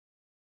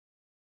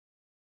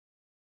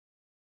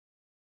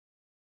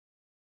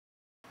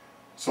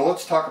So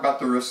let's talk about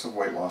the risks of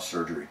weight loss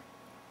surgery.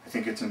 I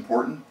think it's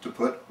important to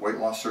put weight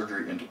loss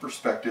surgery into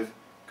perspective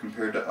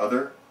compared to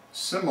other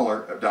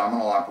similar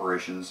abdominal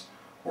operations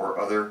or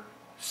other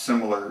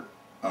similar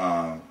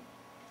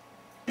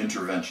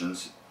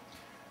interventions.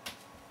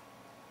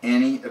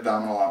 Any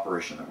abdominal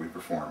operation that we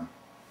perform,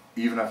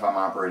 even if I'm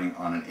operating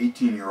on an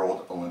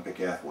 18-year-old Olympic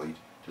athlete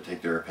to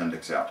take their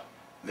appendix out,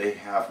 they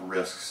have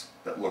risks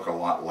that look a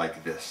lot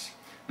like this.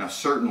 Now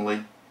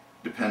certainly,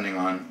 depending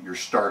on your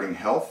starting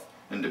health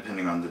and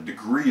depending on the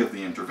degree of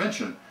the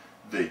intervention,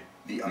 the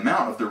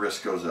amount of the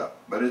risk goes up,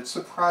 but it's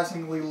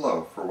surprisingly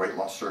low for weight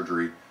loss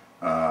surgery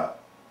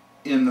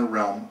in the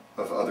realm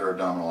of other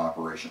abdominal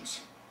operations.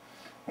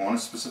 I want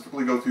to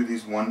specifically go through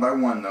these one by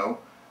one though,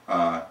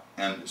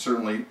 and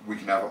certainly we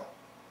can have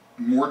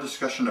more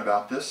discussion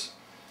about this.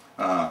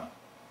 The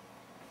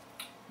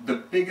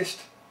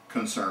biggest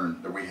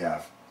concern that we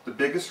have, the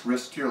biggest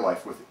risk to your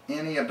life with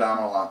any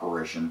abdominal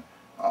operation,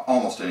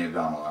 almost any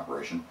abdominal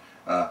operation,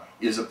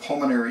 is a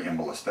pulmonary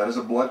embolus. That is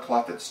a blood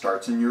clot that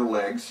starts in your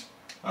legs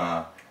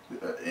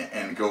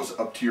and goes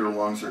up to your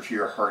lungs or to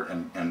your heart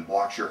and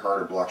blocks your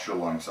heart or blocks your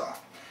lungs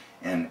off.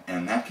 And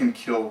that can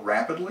kill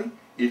rapidly.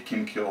 It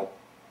can kill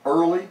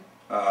early,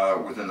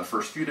 within the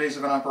first few days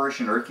of an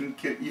operation, or it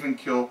can even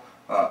kill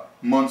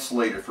months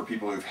later for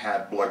people who've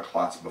had blood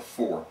clots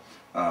before,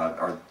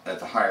 are at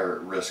the higher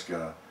risk,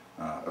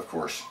 of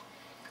course.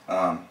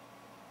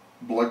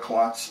 Blood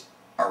clots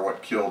are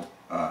what killed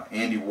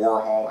Andy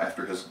Warhol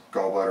after his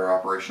gallbladder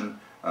operation,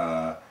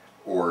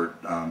 or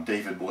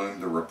David Bloom,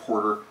 the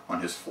reporter,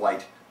 on his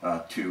flight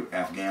to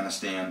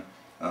Afghanistan.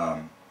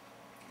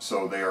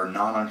 So they are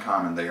not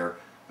uncommon. They are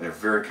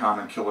very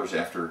common killers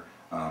after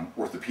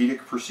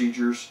orthopedic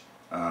procedures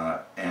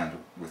and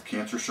with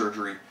cancer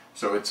surgery.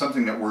 So it's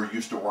something that we're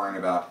used to worrying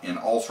about in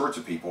all sorts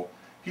of people.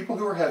 People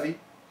who are heavy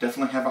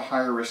definitely have a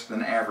higher risk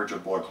than average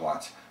of blood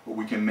clots, but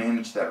we can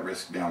manage that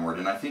risk downward.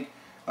 And I think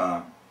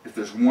if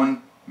there's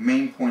one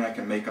main point I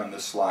can make on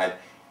this slide,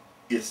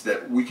 it's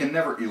that we can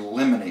never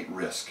eliminate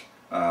risk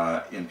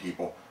in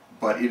people,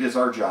 but it is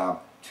our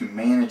job to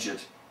manage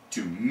it,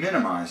 to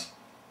minimize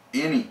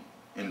any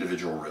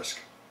individual risk.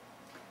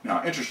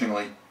 Now,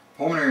 interestingly,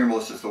 pulmonary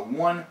embolus is the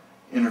one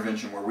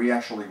intervention where we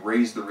actually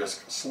raise the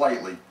risk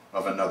slightly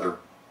of another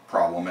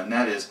problem, and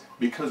that is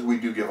because we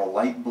do give a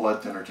light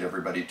blood thinner to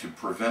everybody to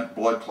prevent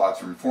blood clots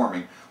from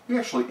forming, we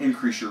actually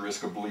increase your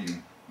risk of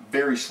bleeding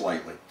very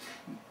slightly.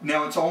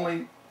 Now, it's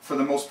only for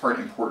the most part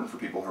important for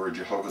people who are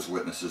Jehovah's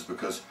Witnesses,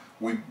 because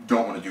we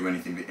don't want to do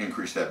anything to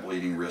increase that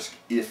bleeding risk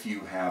if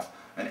you have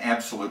an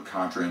absolute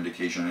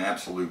contraindication, an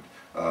absolute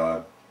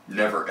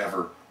never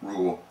ever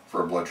rule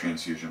for a blood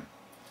transfusion.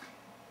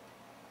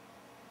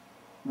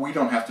 We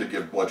don't have to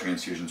give blood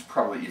transfusions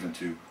probably even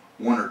to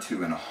 1 or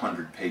 2 in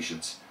 100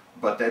 patients,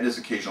 but that is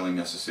occasionally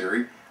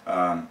necessary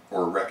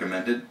or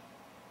recommended,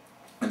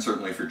 and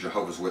certainly if you're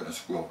Jehovah's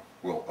Witness,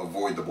 we'll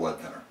avoid the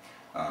blood thinner.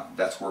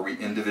 That's where we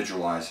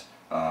individualize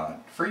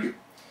for you,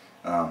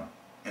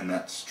 and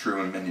that's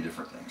true in many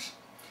different things.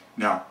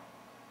 Now,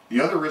 the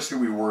other risk that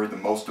we worry the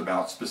most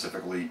about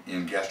specifically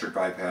in gastric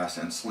bypass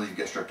and sleeve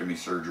gastrectomy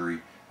surgery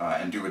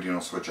and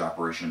duodenal switch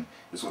operation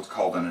is what's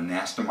called an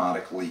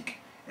anastomotic leak.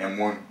 And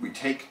when we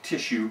take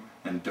tissue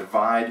and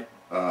divide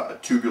a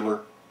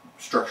tubular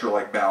structure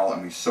like bowel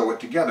and we sew it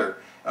together,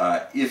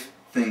 if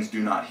things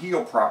do not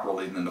heal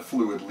properly, then the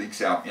fluid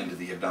leaks out into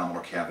the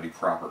abdominal cavity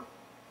proper.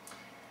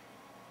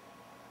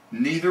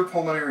 Neither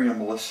pulmonary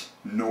embolus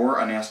nor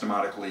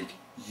anastomotic leak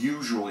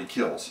usually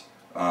kills.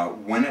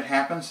 When it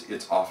happens,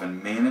 it's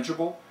often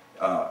manageable,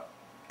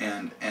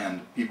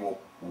 and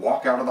people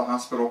walk out of the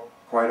hospital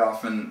quite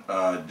often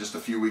just a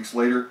few weeks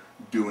later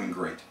doing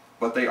great.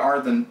 But they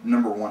are the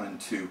number 1 and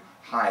 2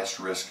 highest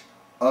risk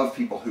of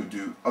people who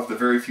do, of the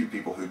very few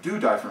people who do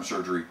die from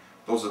surgery.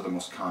 Those are the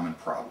most common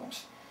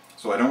problems.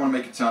 So I don't want to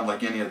make it sound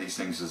like any of these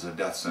things is a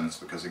death sentence,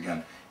 because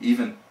again,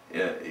 even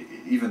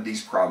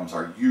these problems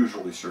are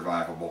usually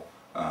survivable.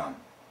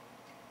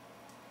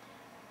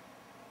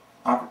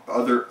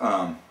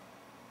 Other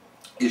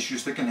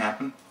issues that can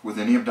happen with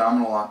any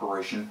abdominal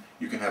operation: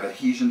 you can have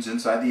adhesions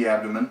inside the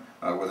abdomen,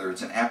 whether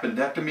it's an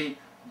appendectomy,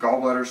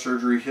 gallbladder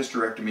surgery,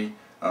 hysterectomy,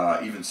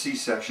 even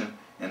C-section,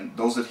 and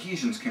those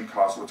adhesions can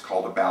cause what's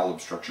called a bowel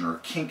obstruction, or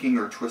kinking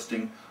or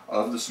twisting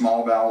of the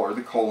small bowel or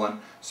the colon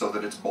so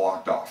that it's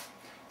blocked off.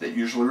 That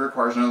usually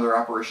requires another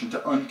operation to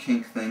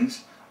unkink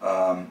things.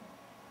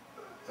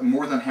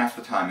 More than half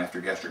the time after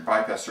gastric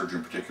bypass surgery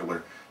in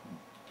particular,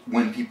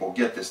 when people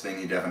get this, they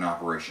need to have an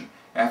operation.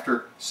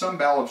 After some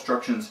bowel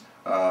obstructions,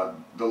 the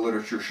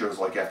literature shows,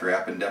 like after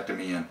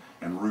appendectomy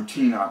and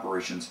routine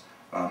operations,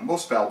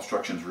 most bowel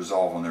obstructions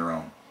resolve on their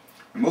own.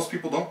 And most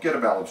people don't get a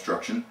bowel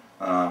obstruction,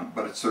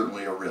 but it's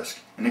certainly a risk.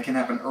 And it can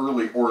happen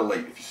early or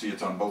late. If you see,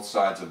 it's on both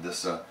sides of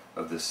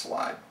this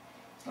slide.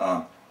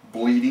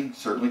 Bleeding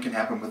certainly can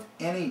happen with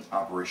any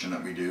operation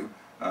that we do,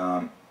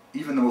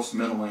 even the most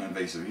minimally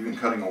invasive. Even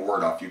cutting a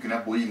wart off, you can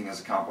have bleeding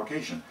as a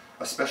complication,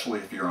 especially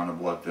if you're on a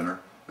blood thinner,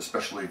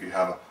 especially if you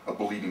have a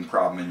bleeding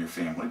problem in your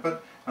family.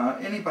 But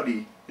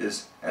anybody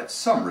is at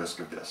some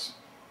risk of this.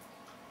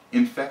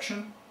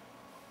 Infection,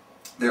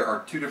 there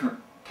are two different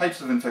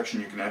types of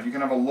infection you can have. You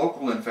can have a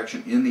local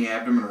infection in the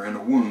abdomen or in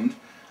a wound.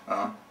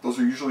 Those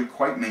are usually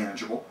quite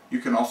manageable. You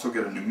can also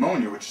get a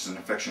pneumonia, which is an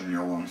infection in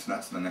your lungs, and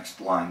that's the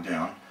next line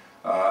down.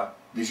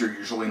 These are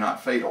usually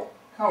not fatal.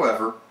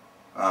 However,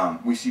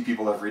 we see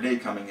people every day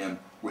coming in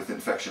with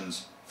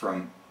infections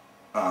from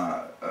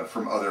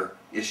other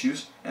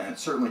issues, and it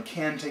certainly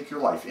can take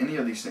your life. Any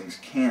of these things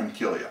can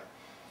kill you.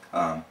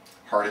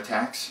 Heart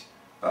attacks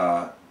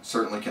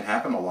certainly can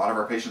happen. A lot of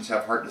our patients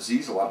have heart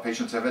disease. A lot of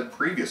patients have had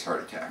previous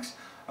heart attacks.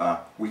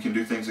 We can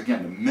do things,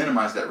 again, to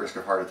minimize that risk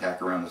of heart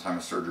attack around the time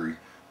of surgery,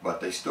 but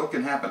they still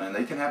can happen, and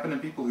they can happen in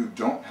people who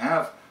don't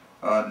have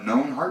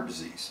known heart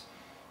disease.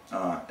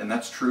 And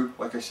that's true,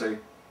 like I say,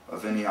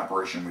 of any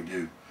operation we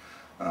do.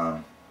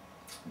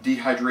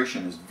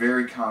 Dehydration is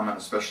very common,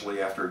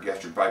 especially after a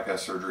gastric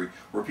bypass surgery,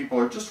 where people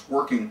are just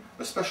working,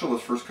 especially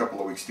those first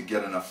couple of weeks, to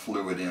get enough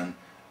fluid in.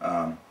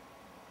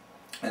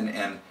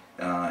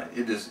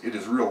 It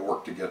is real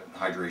work to get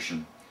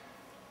hydration.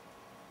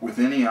 With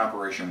any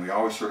operation, we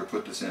always sort of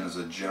put this in as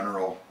a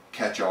general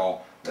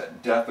catch-all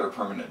that death or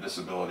permanent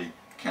disability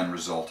can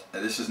result.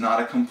 This is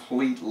not a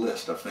complete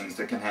list of things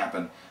that can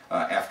happen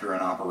after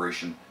an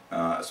operation,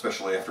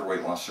 especially after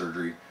weight loss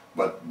surgery,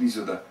 but these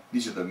are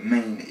the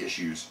main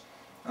issues.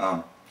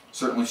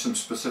 Certainly some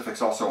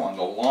specifics also on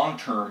the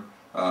long-term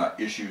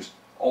issues.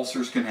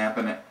 Ulcers can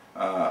happen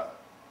at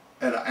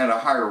a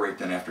higher rate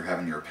than after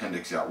having your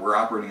appendix out. We're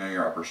operating on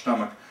your upper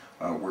stomach.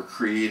 We're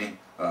creating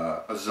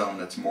a zone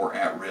that's more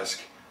at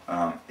risk.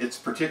 It's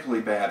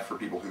particularly bad for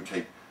people who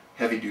take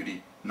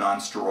heavy-duty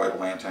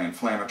non-steroidal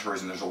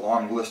anti-inflammatories, and there's a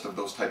long list of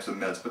those types of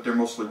meds, but they're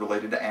mostly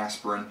related to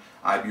aspirin,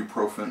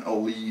 ibuprofen,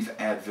 Aleve,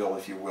 Advil,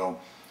 if you will.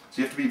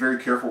 So you have to be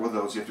very careful with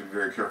those. You have to be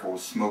very careful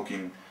with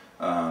smoking.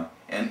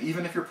 And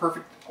even if you're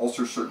perfect,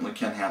 ulcers certainly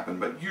can happen,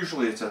 but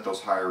usually it's at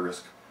those higher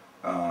risk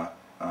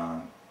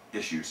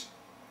issues.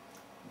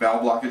 Bowel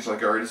blockage,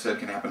 like I already said,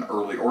 can happen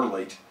early or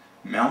late.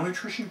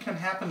 Malnutrition can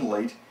happen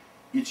late.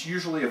 It's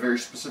usually a very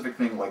specific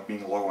thing, like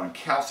being low on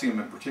calcium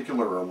in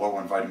particular, or low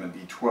on vitamin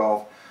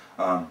B12.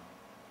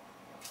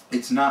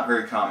 It's not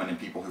very common in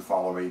people who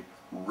follow a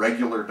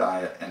regular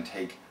diet and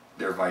take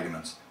their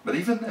vitamins. But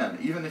even then,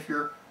 even if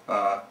you're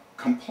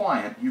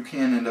compliant, you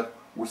can end up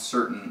with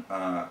certain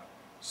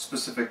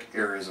specific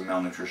areas of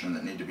malnutrition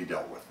that need to be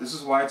dealt with. This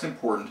is why it's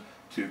important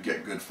to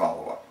get good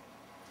follow-up.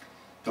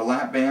 The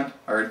lap band,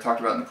 I already talked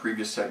about in the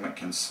previous segment,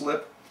 can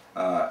slip.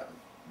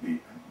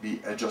 The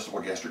adjustable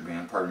gastric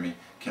band, pardon me,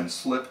 can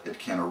slip. It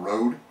can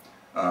erode.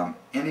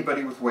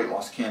 Anybody with weight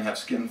loss can have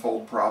skin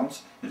fold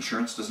problems.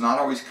 Insurance does not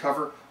always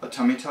cover a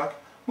tummy tuck.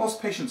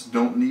 Most patients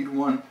don't need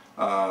one,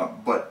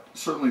 but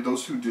certainly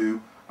those who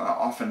do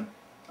often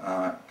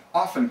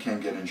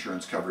can get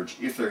insurance coverage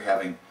if they're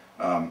having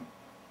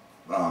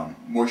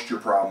moisture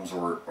problems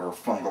or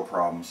fungal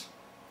problems.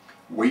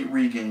 Weight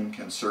regain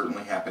can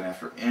certainly happen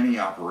after any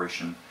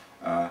operation.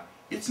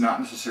 It's not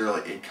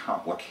necessarily a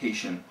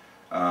complication,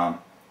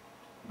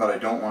 but I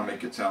don't want to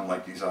make it sound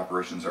like these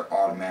operations are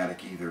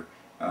automatic either.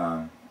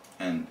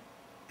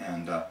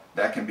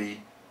 That can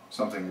be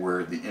something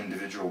where the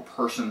individual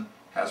person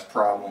has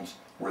problems,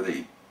 where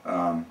they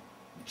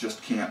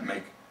just can't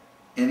make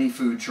any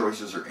food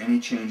choices or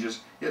any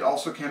changes. It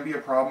also can be a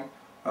problem,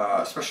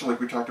 especially like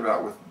we talked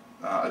about with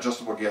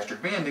adjustable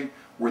gastric banding,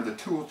 where the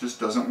tool just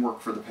doesn't work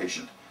for the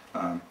patient.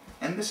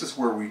 And this is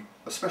where we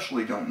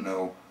especially don't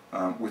know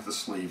with the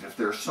sleeve, if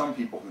there are some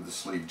people who the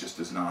sleeve just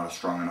is not a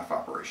strong enough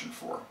operation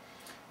for.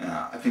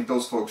 I think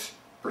those folks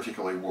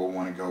particularly will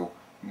want to go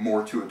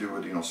more to a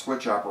duodenal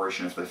switch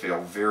operation if they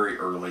fail very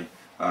early,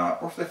 or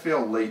if they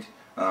fail late,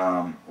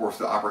 or if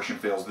the operation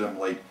fails them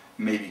late,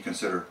 maybe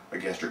consider a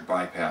gastric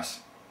bypass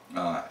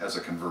as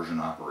a conversion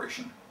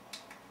operation.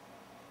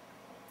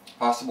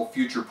 Possible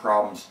future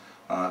problems,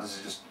 this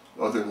is just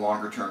other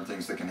longer term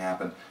things that can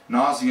happen.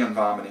 Nausea and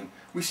vomiting.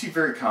 We see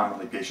very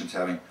commonly patients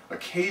having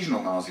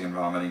occasional nausea and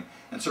vomiting,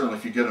 and certainly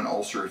if you get an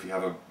ulcer, if you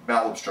have a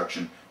bowel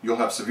obstruction, you'll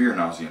have severe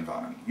nausea and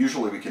vomiting.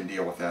 Usually we can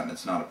deal with that and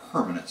it's not a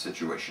permanent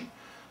situation.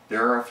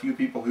 There are a few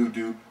people who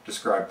do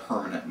describe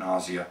permanent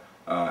nausea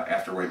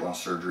after weight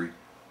loss surgery.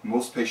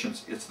 Most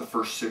patients, it's the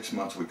first 6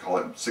 months. We call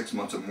it 6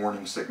 months of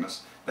morning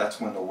sickness.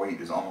 That's when the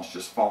weight is almost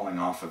just falling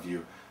off of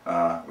you.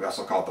 We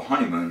also call it the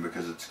honeymoon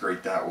because it's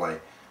great that way.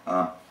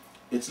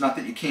 It's not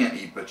that you can't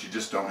eat, but you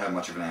just don't have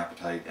much of an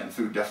appetite, and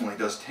food definitely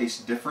does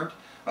taste different.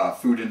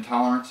 Food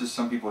intolerances,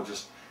 some people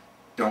just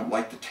don't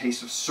like the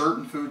taste of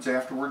certain foods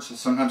afterwards, so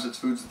sometimes it's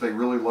foods that they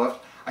really loved.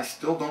 I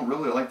still don't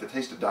really like the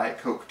taste of Diet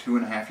Coke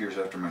 2.5 years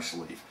after my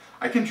sleeve.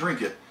 I can drink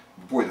it,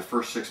 but boy, the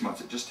first 6 months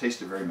it just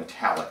tasted very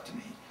metallic to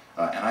me,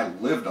 and I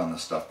lived on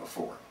this stuff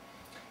before.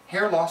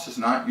 Hair loss is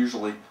not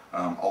usually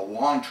a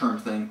long-term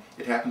thing.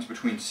 It happens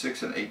between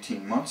 6 and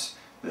 18 months.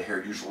 The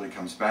hair usually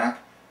comes back.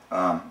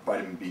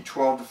 Vitamin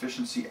B12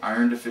 deficiency,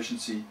 iron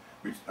deficiency.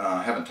 We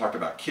haven't talked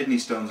about kidney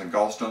stones and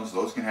gallstones.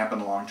 Those can happen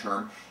long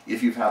term.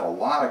 If you've had a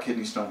lot of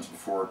kidney stones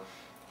before,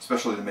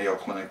 especially the Mayo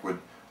Clinic would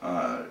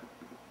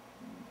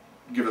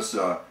give us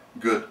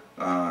good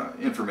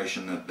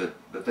information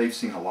that they've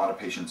seen a lot of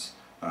patients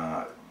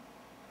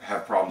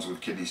have problems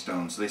with kidney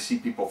stones. They see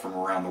people from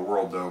around the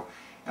world, though.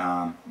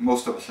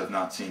 Most of us have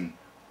not seen.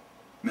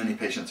 Many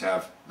patients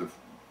have the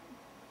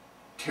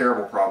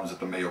terrible problems that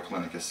the Mayo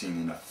Clinic has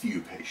seen in a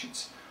few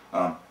patients.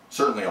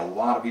 Certainly a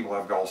lot of people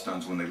have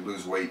gallstones when they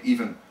lose weight,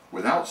 even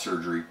without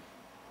surgery,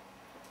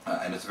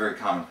 and it's a very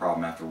common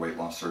problem after weight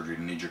loss surgery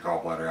to need your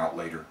gallbladder out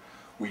later.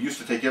 We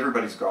used to take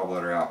everybody's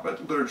gallbladder out,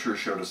 but literature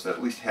showed us that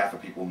at least half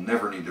of people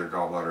never need their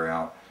gallbladder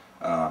out,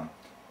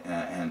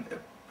 and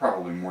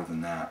probably more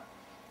than that.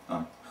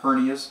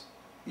 Hernias,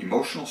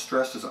 emotional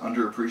stress is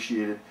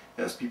underappreciated.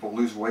 As people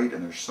lose weight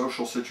and their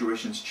social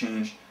situations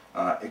change,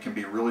 it can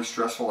be really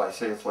stressful. I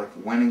say it's like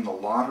winning the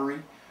lottery,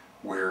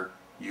 where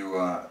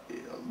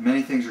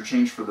many things are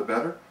changed for the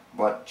better,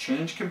 but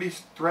change can be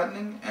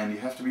threatening, and you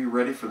have to be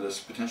ready for this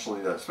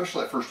potentially,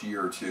 especially that first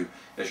year or two,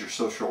 as your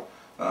social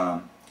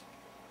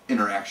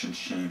interactions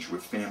change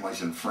with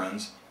families and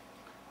friends.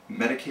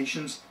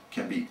 Medications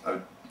can be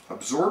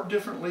absorbed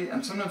differently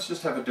and sometimes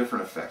just have a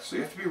different effect. So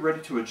you have to be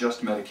ready to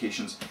adjust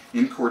medications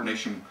in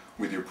coordination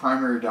with your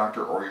primary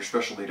doctor or your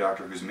specialty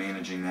doctor who's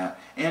managing that,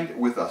 and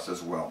with us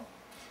as well.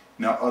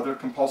 Now, other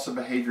compulsive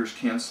behaviors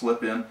can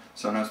slip in.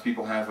 Sometimes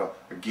people have a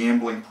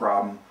gambling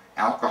problem.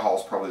 Alcohol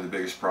is probably the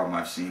biggest problem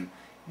I've seen.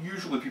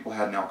 Usually people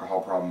had an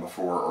alcohol problem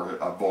before, or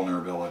a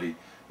vulnerability,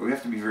 but we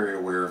have to be very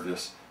aware of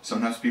this.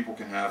 Sometimes people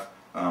can have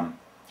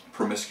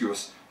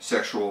promiscuous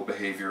sexual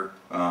behavior,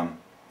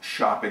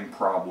 shopping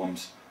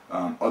problems,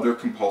 other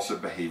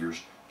compulsive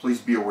behaviors. Please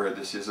be aware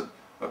this is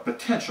a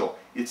potential.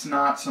 It's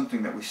not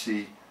something that we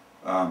see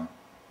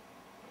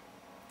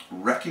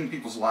wrecking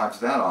people's lives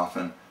that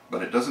often,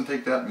 but it doesn't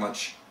take that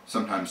much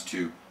sometimes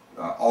to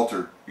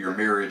alter your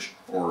marriage,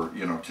 or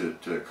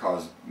to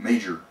cause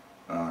major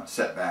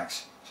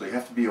setbacks. So you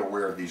have to be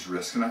aware of these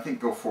risks, and I think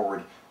go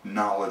forward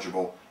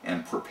knowledgeable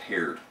and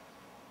prepared.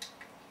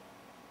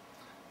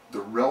 The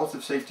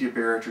relative safety of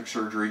bariatric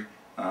surgery,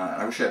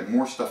 and I wish I had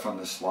more stuff on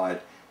this slide.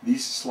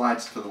 These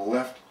slides to the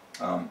left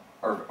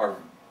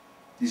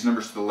these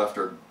numbers to the left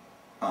are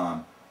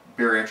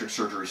bariatric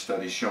surgery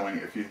studies showing,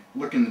 if you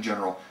look in the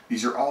general,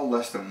 these are all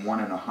less than 1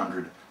 in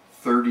 100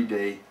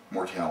 30-day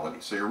mortality.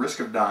 So your risk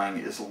of dying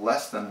is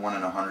less than 1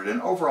 in 100,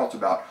 and overall it's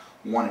about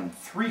 1 in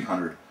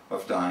 300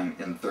 of dying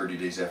in 30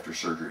 days after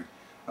surgery.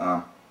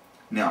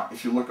 Now,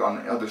 if you look on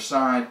the other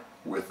side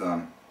with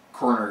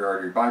coronary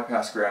artery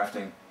bypass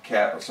grafting,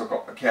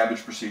 so-called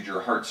CABG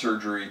procedure, heart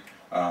surgery,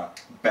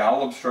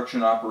 bowel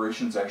obstruction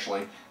operations,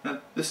 actually,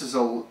 this is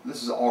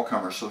all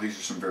comers. So these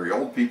are some very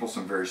old people,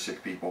 some very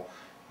sick people.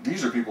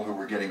 These are people who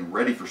were getting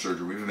ready for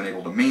surgery. We've been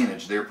able to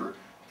manage their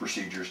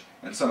procedures,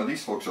 and some of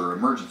these folks are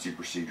emergency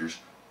procedures.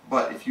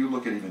 But if you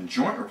look at even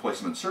joint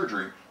replacement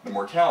surgery, the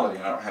mortality,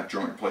 and I don't have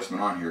joint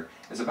replacement on here,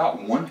 is about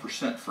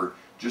 1% for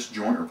just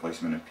joint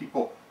replacement. And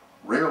people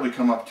rarely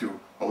come up to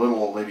a little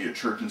old lady at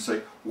church and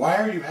say, "Why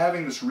are you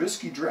having this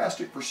risky,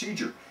 drastic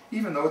procedure?"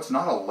 Even though it's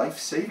not a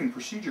life-saving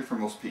procedure for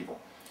most people.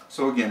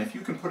 So again, if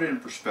you can put it in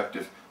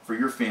perspective for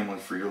your family,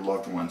 for your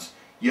loved ones,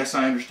 yes,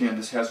 I understand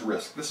this has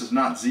risk. This is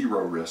not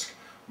zero risk,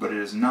 but it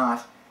is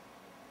not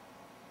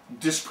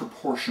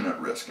disproportionate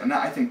risk. And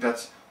I think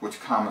that's what's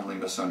commonly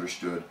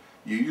misunderstood.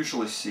 You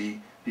usually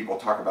see people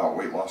talk about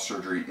weight loss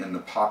surgery in the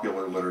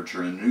popular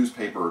literature, in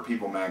newspaper or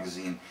People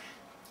magazine.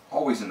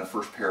 Always in the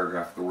first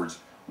paragraph, the words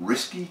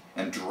risky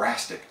and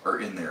drastic are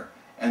in there.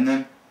 And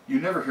then you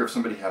never hear of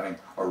somebody having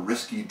a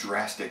risky,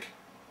 drastic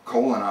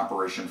colon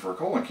operation for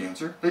colon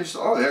cancer. They just,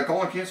 oh, they had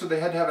colon cancer, they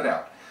had to have it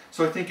out.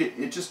 So I think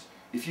it just,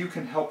 if you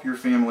can help your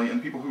family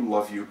and people who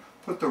love you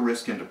put the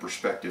risk into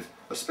perspective,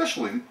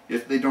 especially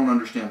if they don't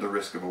understand the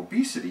risk of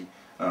obesity,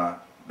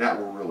 that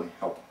will really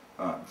help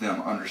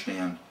them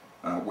understand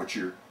what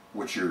your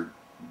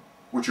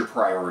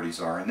priorities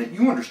are, and that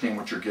you understand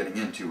what you're getting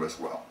into as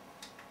well.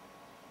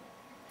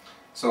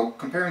 So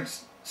comparing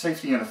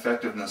safety and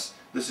effectiveness,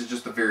 this is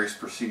just the various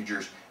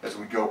procedures as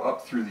we go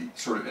up through the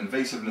sort of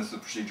invasiveness of the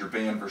procedure,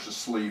 band versus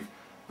sleeve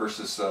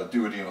versus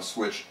duodenal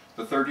switch.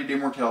 The 30-day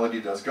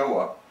mortality does go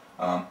up,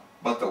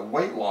 but the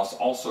weight loss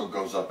also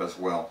goes up as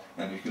well.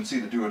 And you can see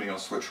the duodenal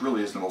switch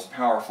really is the most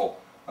powerful.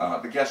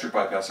 The gastric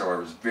bypass,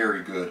 however, is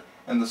very good,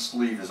 and the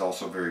sleeve is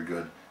also very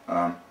good.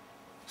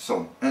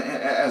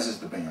 As is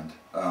the band.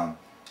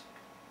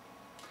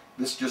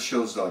 This just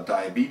shows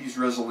diabetes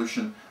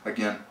resolution.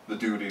 Again, the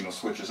duodenal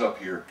switch is up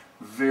here.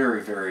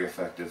 Very, very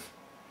effective.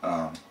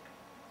 And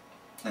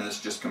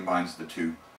this just combines the two